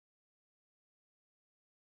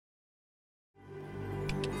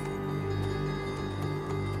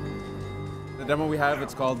The demo we have,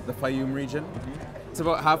 it's called the Fayoum region. It's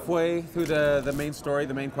about halfway through the main story,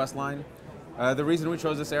 the main quest line. The reason we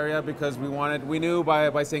chose this area because we knew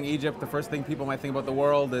by saying Egypt, the first thing people might think about the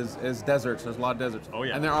world is deserts. There's a lot of deserts. Oh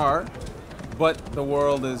yeah. And there are, but the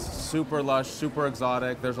world is super lush, super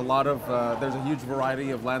exotic. There's there's a huge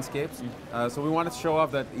variety of landscapes. So we wanted to show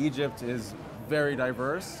off that Egypt is very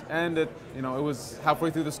diverse, and it was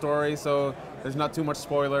halfway through the story, so there's not too much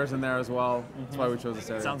spoilers in there as well. That's why we chose this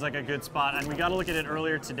area. Sounds like a good spot, and we got to look at it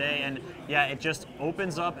earlier today, and yeah, it just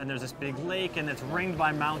opens up, and there's this big lake, and it's ringed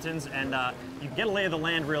by mountains, and you can get a lay of the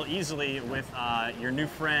land real easily with your new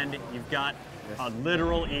friend. You've got a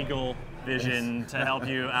literal eagle vision to help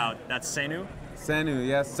you out. That's Senu? Senu,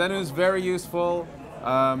 yes. Senu is very useful.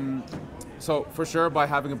 So for sure, by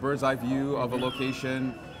having a bird's eye view of a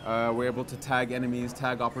location, we're able to tag enemies,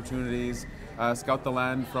 tag opportunities, scout the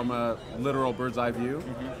land from a literal bird's eye view.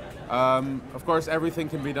 Of course, everything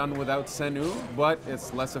can be done without Senu, but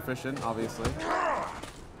it's less efficient, obviously.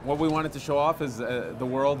 What we wanted to show off is the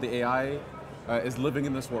world, the AI, is living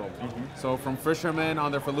in this world. So from fishermen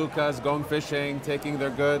on their feluccas, going fishing, taking their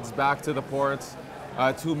goods back to the ports,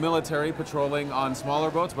 to military patrolling on smaller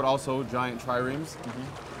boats, but also giant triremes.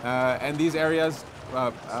 And these areas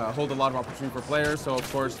hold a lot of opportunity for players, so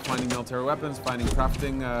of course finding military weapons, finding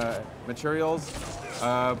crafting materials,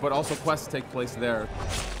 but also quests take place there.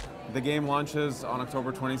 The game launches on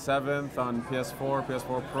October 27th on PS4,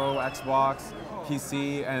 PS4 Pro, Xbox,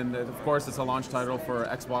 PC, and of course it's a launch title for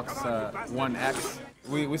Xbox One X.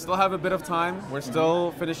 We still have a bit of time, we're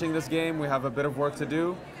still finishing this game, we have a bit of work to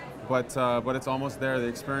do, but it's almost there. The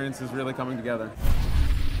experience is really coming together.